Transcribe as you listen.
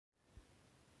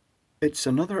It's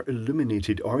another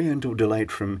illuminated Oriental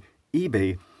Delight from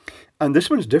eBay, and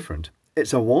this one's different.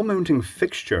 It's a wall mounting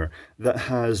fixture that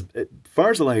has, it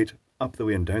fires the light up the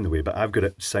way and down the way, but I've got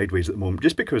it sideways at the moment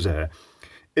just because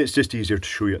it's just easier to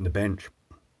show you on the bench.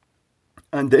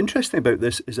 And the interesting thing about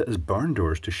this is it has burn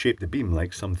doors to shape the beam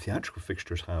like some theatrical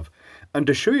fixtures have. And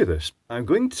to show you this, I'm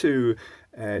going to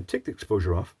take the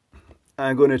exposure off,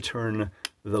 I'm going to turn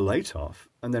the light off,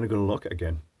 and then I'm going to lock it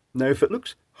again. Now if it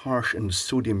looks harsh and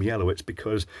sodium yellow, it's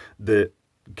because the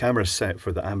camera is set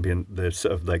for the ambient, the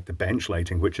sort of like the bench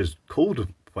lighting, which is cold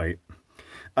white,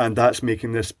 and that's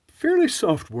making this fairly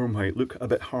soft warm white look a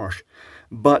bit harsh.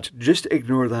 But just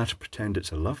ignore that and pretend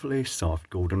it's a lovely soft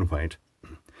golden white.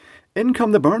 In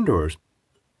come the burn doors.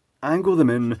 Angle them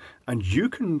in and you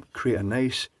can create a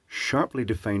nice sharply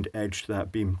defined edge to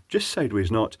that beam, just sideways,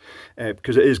 not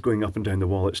because it is going up and down the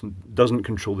wall, it doesn't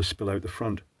control the spill out the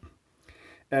front.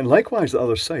 And likewise the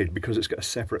other side, because it's got a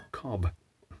separate cob.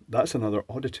 That's another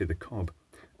oddity, the cob.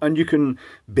 And you can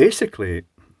basically,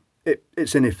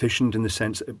 it's inefficient in the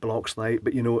sense that it blocks light,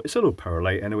 but you know, it's a low power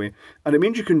light anyway. And it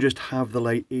means you can just have the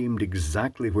light aimed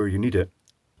exactly where you need it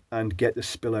and get the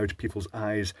spill out of people's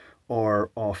eyes or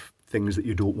off things that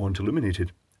you don't want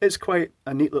illuminated. It's quite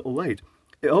a neat little light.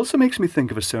 It also makes me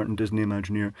think of a certain Disney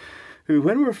Imagineer who,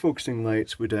 when we were focusing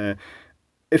lights, would,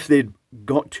 if they'd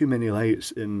got too many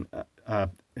lights in a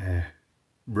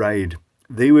ride,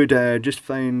 they would just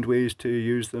find ways to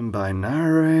use them by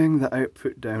narrowing the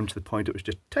output down to the point it was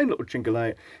just a tiny little chink of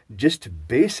light, just to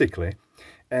basically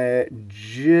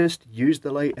just use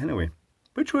the light anyway,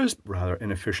 which was rather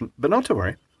inefficient, but not to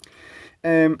worry.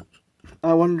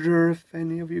 I wonder if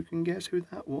any of you can guess who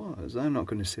that was. I'm not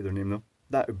going to say their name though.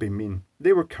 That would be mean.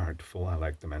 They were characterful. I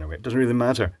liked them anyway. It doesn't really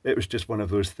matter. It was just one of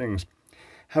those things.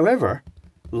 However,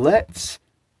 let's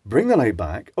bring the light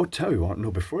back. Oh, tell you what, no,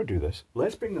 before I do this,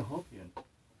 let's bring the hoppy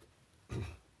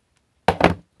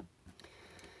in.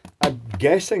 I'm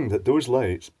guessing that those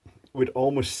lights would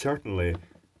almost certainly,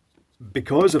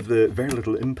 because of the very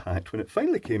little impact when it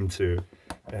finally came to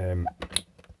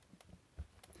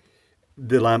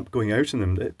the lamp going out in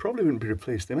them, it probably wouldn't be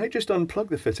replaced. They might just unplug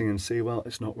the fitting and say, well,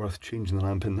 it's not worth changing the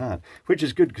lamp in that, which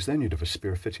is good because then you'd have a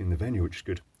spare fitting in the venue, which is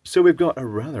good. So we've got a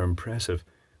rather impressive,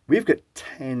 we've got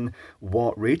 10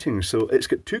 watt rating, so it's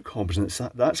got 2 cobs and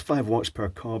that's 5 watts per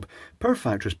cob. Per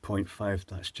factor is 0.5,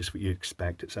 that's just what you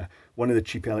expect. It's one of the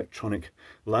cheap electronic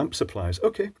lamp supplies.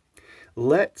 Okay,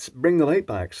 let's bring the light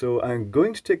back. So I'm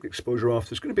going to take the exposure off.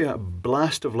 There's going to be a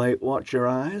blast of light, watch your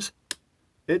eyes.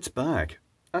 It's back.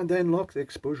 And then lock the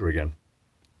exposure again.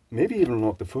 Maybe even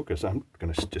lock the focus. I'm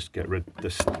going to just get rid of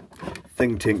this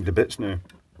thing taking to bits now.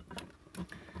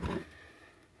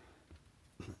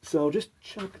 So I'll just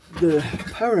chuck the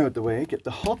power out the way, get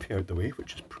the hoppy out the way,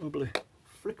 which is probably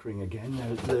flickering again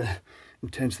now that the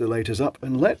intensity of the light is up.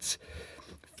 And let's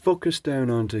focus down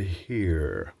onto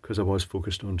here, because I was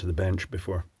focused onto the bench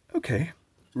before. Okay,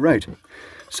 right.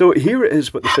 So here it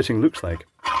is what the fitting looks like.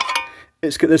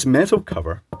 It's got this metal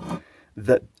cover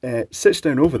that sits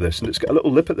down over this, and it's got a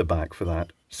little lip at the back for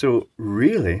that. So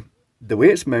really, the way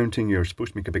it's mounting, you're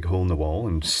supposed to make a big hole in the wall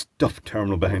and stuff a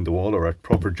terminal behind the wall or a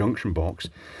proper junction box.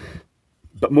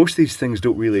 But most of these things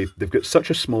don't really, they've got such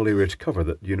a small area to cover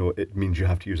that, you know, it means you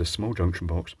have to use a small junction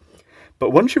box.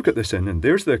 But once you've got this in, and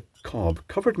there's the cob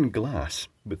covered in glass,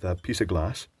 with a piece of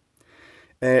glass,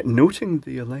 noting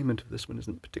the alignment of this one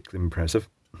isn't particularly impressive.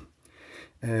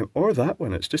 Or that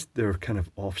one, it's just they're kind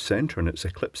of off-centre and it's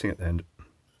eclipsing at the end.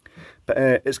 But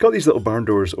it's got these little barn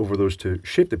doors over those to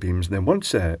shape the beams, and then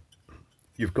once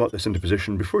you've got this into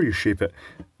position, before you shape it,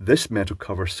 this metal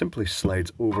cover simply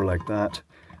slides over like that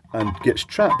and gets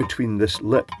trapped between this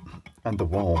lip and the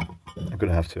wall. I'm going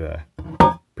to have to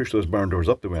push those barn doors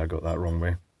up the way I got that wrong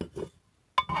way.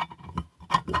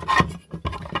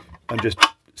 And just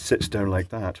sits down like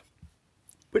that,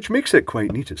 which makes it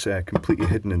quite neat. It's completely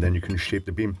hidden and then you can shape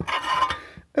the beam.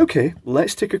 Okay,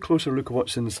 let's take a closer look at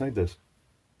what's inside this.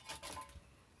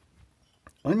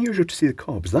 Unusual to see the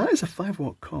cobs. That is a 5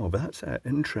 watt cob. That's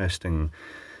interesting.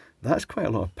 That's quite a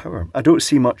lot of power. I don't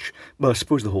see much, well, I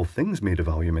suppose the whole thing's made of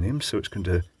aluminium, so it's going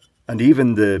to, and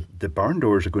even the barn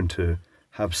doors are going to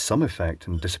have some effect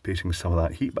in dissipating some of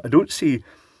that heat, but I don't see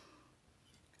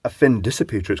a fin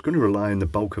dissipator. It's going to rely on the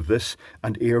bulk of this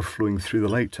and air flowing through the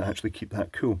light to actually keep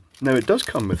that cool. Now it does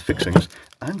come with fixings,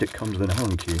 and it comes with an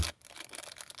Allen key.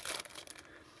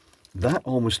 That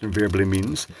almost invariably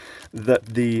means that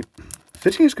the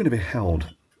fitting is going to be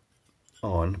held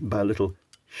on by little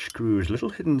screws, little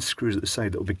hidden screws at the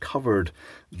side that will be covered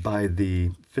by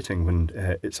the fitting when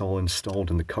it's all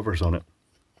installed and the cover's on it.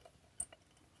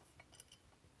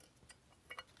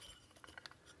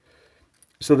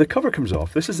 So the cover comes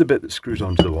off. This is the bit that screws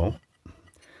onto the wall.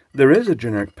 There is a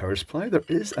generic power supply. There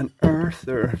is an earth.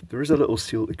 There is a little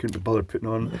seal they couldn't be bothered putting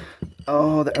on.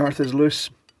 Oh, the earth is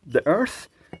loose. The earth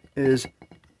is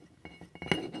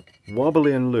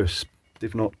wobbly and loose.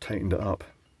 They've not tightened it up.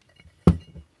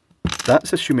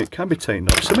 That's assuming it can be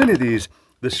tightened up. So many of these,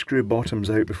 the screw bottoms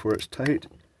out before it's tight.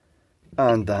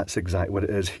 And that's exactly what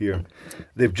it is here.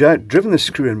 They've driven the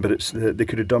screw in, but they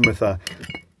could have done with a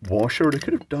washer, or they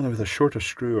could have done it with a shorter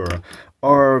screw,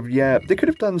 or yeah, they could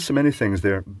have done so many things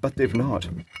there, but they've not.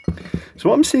 So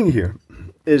what I'm seeing here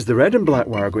is the red and black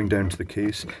wire going down to the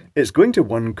case. It's going to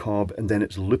one cob and then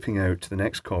it's looping out to the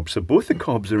next cob. So both the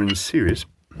cobs are in series.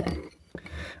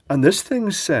 And this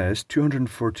thing says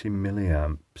 240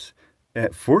 milliamps,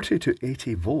 40 to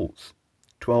 80 volts,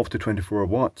 12 to 24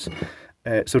 watts.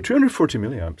 So 240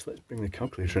 milliamps, let's bring the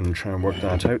calculator in and try and work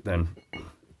that out then.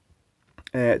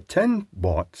 10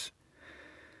 watts.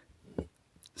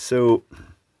 So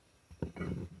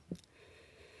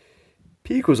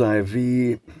P equals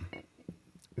IV,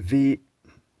 V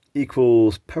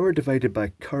equals power divided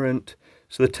by current.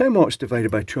 So the 10 watts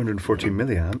divided by 240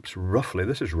 milliamps, roughly,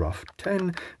 this is rough,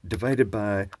 10 divided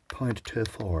by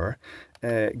 0.24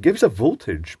 gives a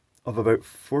voltage of about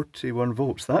 41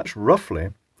 volts. That's roughly,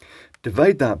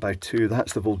 divide that by 2,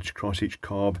 that's the voltage across each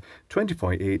cob,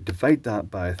 20.8, divide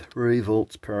that by 3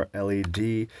 volts per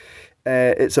LED.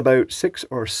 It's about 6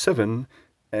 or 7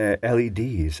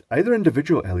 LEDs, either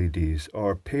individual LEDs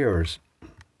or pairs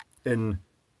in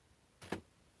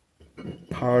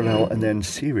parallel and then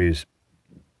series.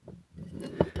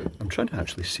 I'm trying to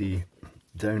actually see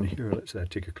down here. Let's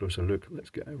take a closer look. Let's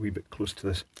get a wee bit close to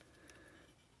this.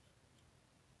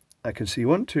 I can see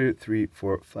 1, 2, 3,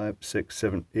 4, 5, 6,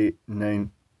 7, 8,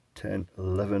 9, 10,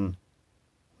 11, 1,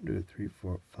 2, 3,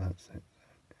 4, 5, 6, 7,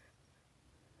 8,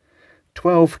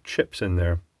 12 chips in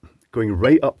there, going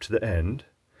right up to the end.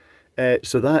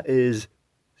 So that is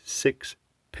 6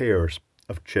 pairs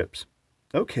of chips.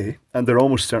 Okay, and they're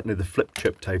almost certainly the flip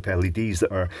chip type LEDs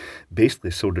that are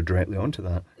basically soldered directly onto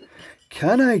that.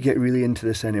 Can I get really into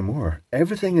this anymore?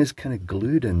 Everything is kind of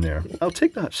glued in there. I'll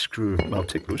take that screw, I'll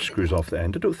take those screws off the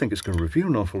end. I don't think it's going to reveal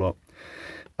an awful lot.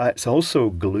 It's also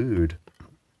glued,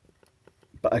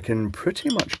 but I can pretty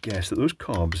much guess that those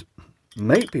cobs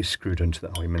might be screwed into the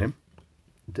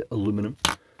aluminum.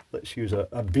 Let's use a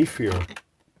beefier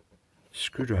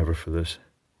screwdriver for this.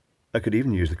 I could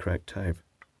even use the correct type.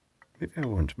 Maybe I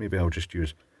won't. Maybe I'll just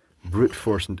use brute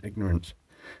force and ignorance.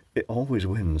 It always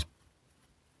wins.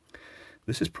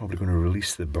 This is probably going to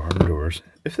release the barn doors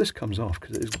if this comes off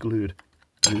because it is glued.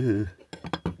 Ugh.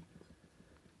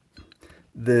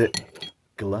 The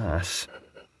glass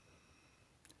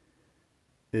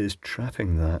is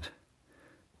trapping that.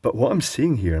 But what I'm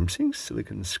seeing here, I'm seeing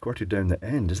silicon squirted down the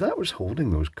end. Is that what's holding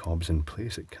those cobs in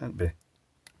place? It can't be.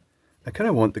 I kind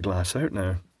of want the glass out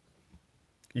now.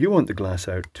 You want the glass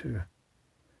out too.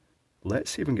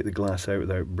 Let's see if we can get the glass out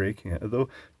without breaking it. Although,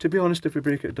 to be honest, if we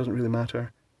break it, it doesn't really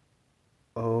matter.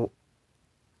 Oh,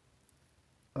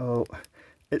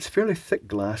 it's fairly thick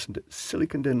glass and it's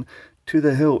siliconed in to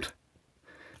the hilt.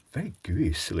 Very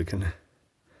gooey silicon.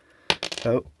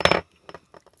 Oh, let's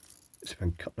see if I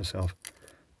can cut myself.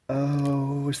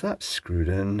 Oh, is that screwed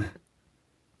in?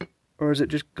 Or is it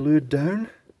just glued down?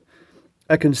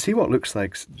 I can see what looks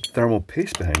like thermal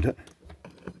paste behind it.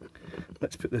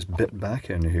 Let's put this bit back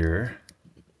in here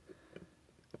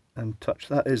and touch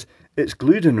that. It's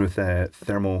glued in with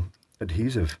thermal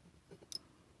adhesive.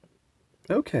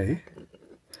 Okay.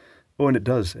 Oh, and it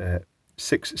does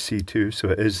 6C2, so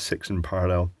it is 6 in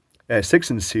parallel.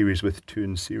 6 in series with 2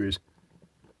 in series.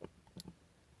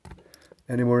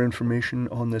 Any more information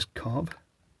on this cob?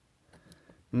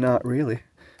 Not really.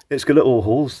 It's got little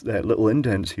holes, little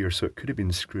indents here, so it could have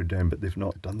been screwed down, but they've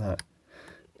not done that.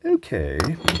 Okay,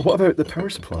 what about the power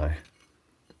supply?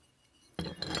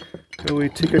 Shall we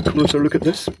take a closer look at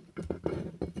this?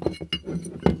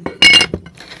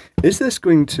 Is this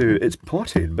going to, it's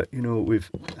potted, but you know, we've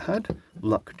had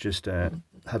luck just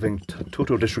having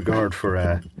total disregard for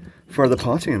the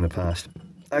potting in the past.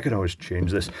 I could always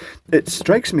change this. It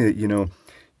strikes me that, you know,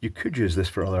 you could use this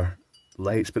for other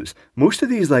lights, but most of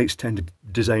these lights tend to be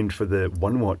designed for the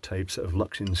 1 watt types of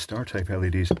Luxian star type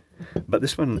LEDs. But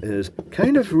this one is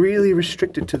kind of really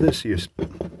restricted to this use.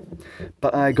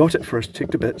 But I got it first,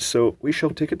 take to bits, so we shall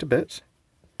take it to bits.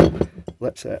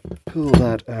 Let's pull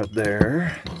that out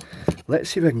there.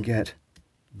 Let's see if I can get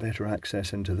better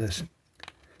access into this.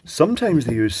 Sometimes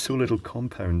they use so little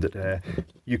compound that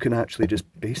you can actually just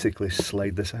basically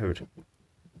slide this out.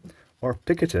 Or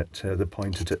picket it to the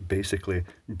point that it basically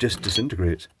just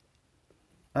disintegrates.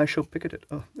 I shall picket it.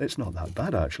 Oh, it's not that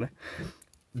bad actually.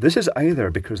 this is either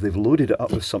because they've loaded it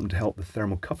up with something to help the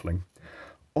thermal coupling,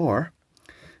 or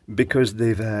because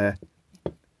they've, well,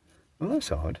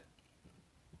 that's odd.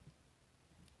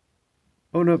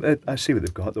 Oh no, I see what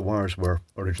they've got. The wires were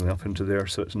originally up into there,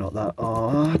 so it's not that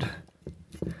odd.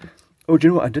 Oh, do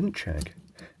you know what I didn't check?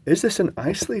 Is this an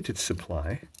isolated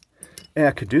supply? Yeah,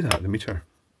 I could do that with the meter.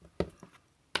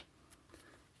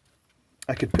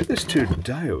 I could put this to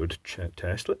diode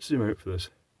test. Let's zoom out for this,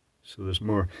 so there's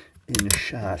more in the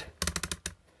shot.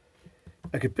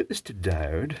 I could put this to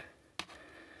diode,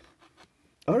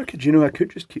 or I could, you know, I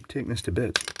could just keep taking this to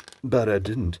bits, but I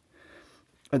didn't.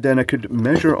 And then I could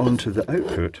measure onto the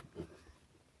output.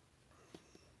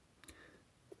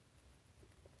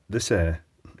 This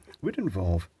would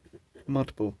involve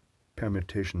multiple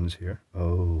permutations here.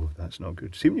 Oh, that's not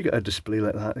good. See, when you get a display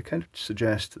like that, it kind of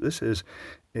suggests that this is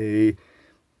a...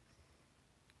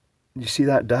 You see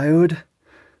that diode?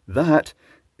 That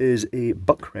is a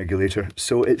buck regulator,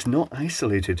 so it's not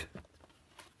isolated.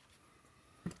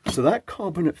 So that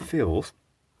COB, when it fails,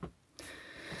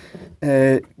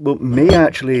 well, may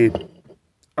actually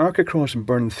arc across and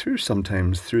burn through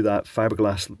sometimes through that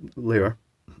fiberglass layer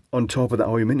on top of the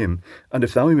aluminium. And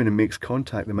if the aluminium makes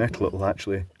contact with the metal, it will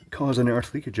actually cause an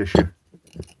earth leakage issue.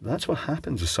 That's what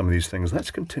happens with some of these things.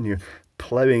 Let's continue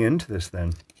ploughing into this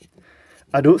then.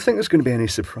 I don't think there's going to be any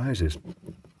surprises.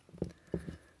 I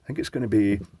think it's going to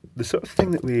be the sort of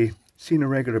thing that we see on a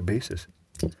regular basis,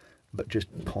 but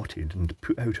just potted and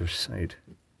put out of sight.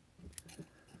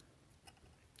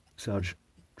 So I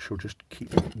shall just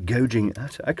keep gouging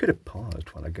at it. I could have paused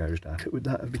while I gouged at it. Would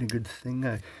that have been a good thing?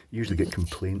 I usually get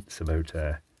complaints about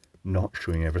not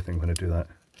showing everything when I do that.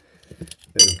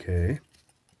 Okay.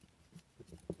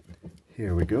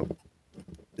 Here we go.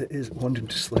 It is wanting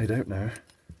to slide out now.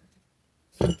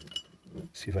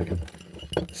 See if I can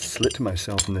slit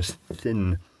myself in this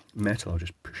thin metal. I'll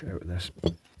just push out with this.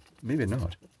 Maybe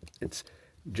not. It's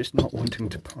just not wanting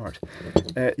to part.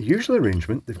 Usual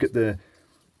arrangement, they've got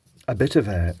a bit of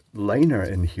a liner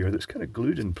in here that's kind of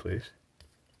glued in place.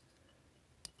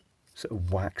 Sort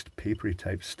of waxed papery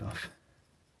type stuff.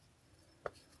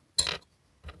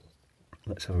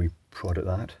 Let's have a wee prod at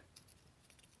that.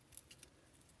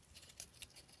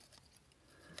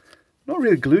 Not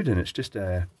really glued in, it's just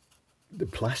the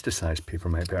plasticized paper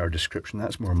might be our description.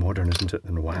 That's more modern, isn't it,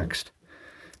 than waxed.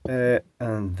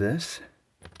 And this,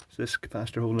 is this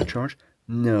capacitor holding a charge?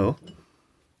 No.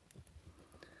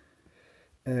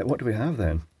 What do we have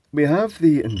then? We have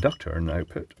the inductor in the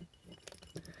output.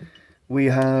 We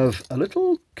have a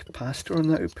little capacitor in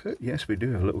the output. Yes, we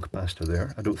do have a little capacitor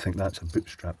there. I don't think that's a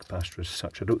bootstrap capacitor as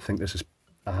such. I don't think this is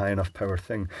a high enough power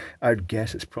thing. I'd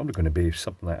guess it's probably going to be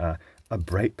something like a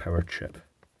bright power chip.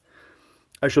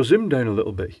 I shall zoom down a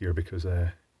little bit here because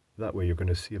that way you're going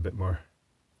to see a bit more.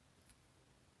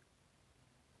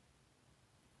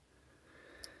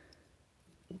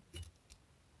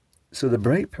 So the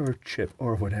bright power chip,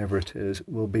 or whatever it is,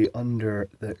 will be under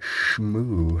the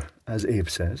shmoo, as Abe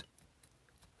says.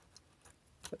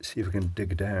 Let's see if we can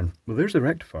dig down. Well, there's the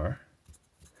rectifier.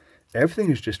 Everything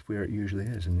is just where it usually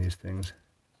is in these things.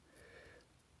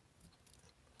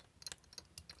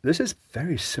 This is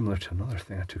very similar to another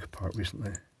thing I took apart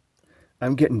recently.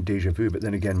 I'm getting deja vu, but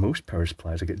then again, most power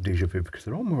supplies I get deja vu because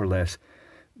they're all more or less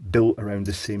built around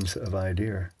the same sort of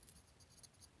idea.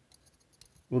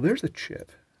 Well, there's the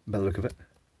chip, by the look of it.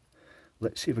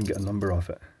 Let's see if we can get a number off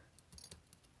it.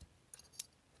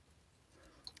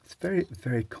 It's very,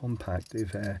 very compact.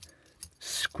 They've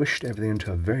squished everything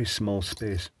into a very small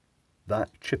space. That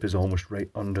chip is almost right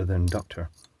under the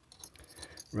inductor.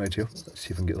 Rightio, let's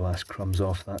see if I can get the last crumbs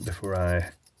off that before I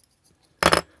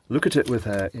look at it with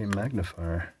a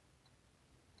magnifier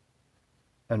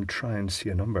and try and see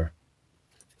a number.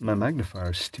 My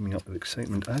magnifier is steaming up with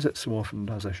excitement, as it so often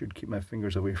does. I should keep my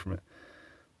fingers away from it.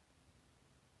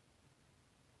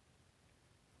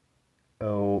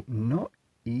 Oh, not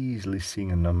easily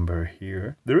seeing a number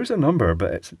here. There is a number,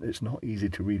 but it's not easy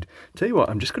to read. Tell you what,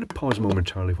 I'm just going to pause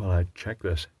momentarily while I check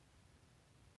this.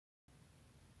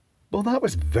 Well, that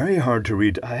was very hard to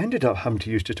read. I ended up having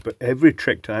to use just about every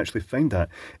trick to actually find that.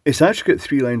 It's actually got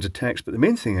 3 lines of text, but the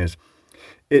main thing is,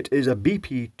 it is a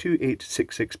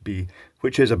BP2866B,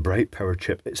 which is a bright power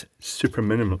chip. It's super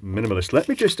minimalist. Let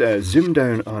me just zoom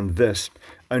down on this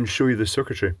and show you the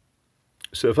circuitry.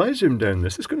 So if I zoom down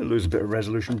this, it's going to lose a bit of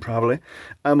resolution probably,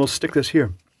 and we'll stick this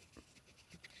here.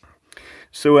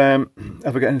 So have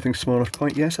I got anything small enough to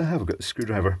point? Yes, I have. I've got the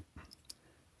screwdriver.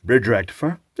 Bridge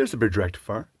rectifier. There's the bridge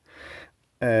rectifier.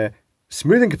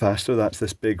 Smoothing capacitor, that's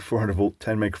this big 400 volt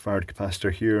 10 microfarad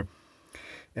capacitor here.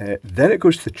 Then it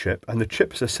goes to the chip, and the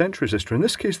chip is a sense resistor. In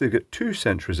this case, they've got 2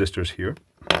 sense resistors here.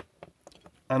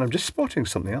 And I'm just spotting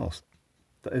something else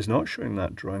that is not showing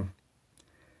that drawing.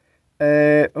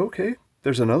 Okay,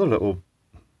 there's another little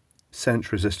sense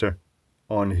resistor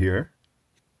on here.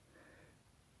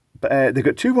 But they've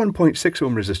got two 1.6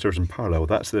 ohm resistors in parallel.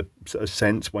 That's the sort of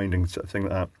sense winding sort of thing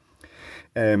like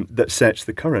that, that sets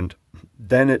the current.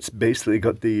 Then it's basically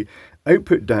got the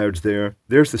output diodes there.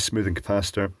 There's the smoothing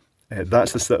capacitor.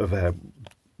 That's the sort of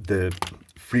the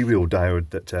freewheel diode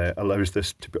that allows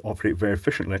this to operate very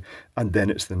efficiently. And then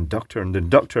it's the inductor. And the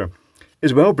inductor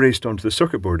is well braced onto the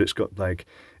circuit board. It's got like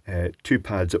two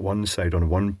pads at one side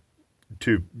on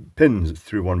two pins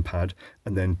through one pad,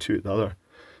 and then two at the other.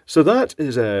 So that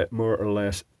is more or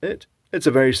less it. It's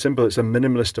a very simple, it's a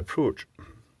minimalist approach.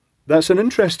 That's an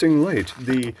interesting light.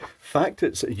 The fact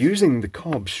it's using the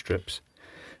COB strips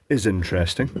is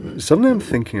interesting. Suddenly I'm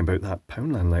thinking about that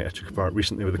Poundland light I took apart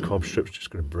recently with the COB strips. Just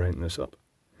going to brighten this up.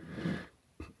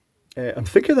 I'm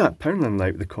thinking of that Poundland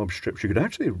light with the COB strips. You could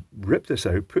actually rip this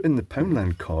out, put in the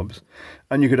Poundland COBs,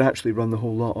 and you could actually run the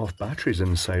whole lot off batteries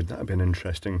inside. That would be an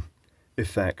interesting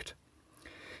effect.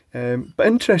 But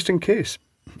interesting case.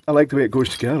 I like the way it goes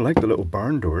together. I like the little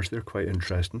barn doors. They're quite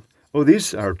interesting. Oh,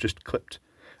 these are just clipped.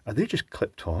 Are they just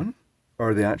clipped on? Or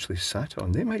are they actually sat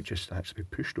on? They might just actually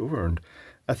be pushed over. And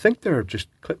I think they're just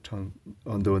clipped on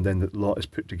though, and then the lot is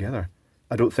put together.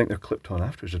 I don't think they're clipped on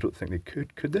afterwards. I don't think they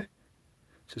could they?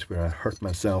 This is where I hurt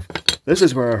myself. This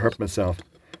is where I hurt myself.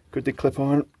 Could they clip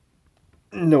on?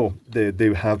 No,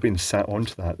 they have been sat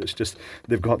onto that. It's just,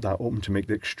 they've got that open to make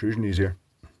the extrusion easier.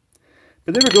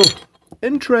 But there we go.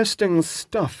 Interesting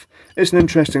stuff. It's an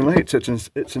interesting light.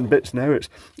 It's in bits now. It's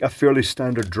a fairly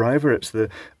standard driver. It's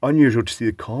unusual to see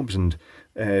the COBs and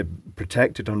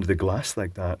protected under the glass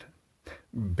like that,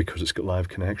 because it's got live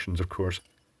connections, of course,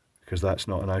 because that's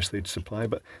not an isolated supply.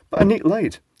 But a neat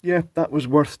light. Yeah, that was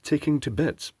worth taking to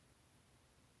bits.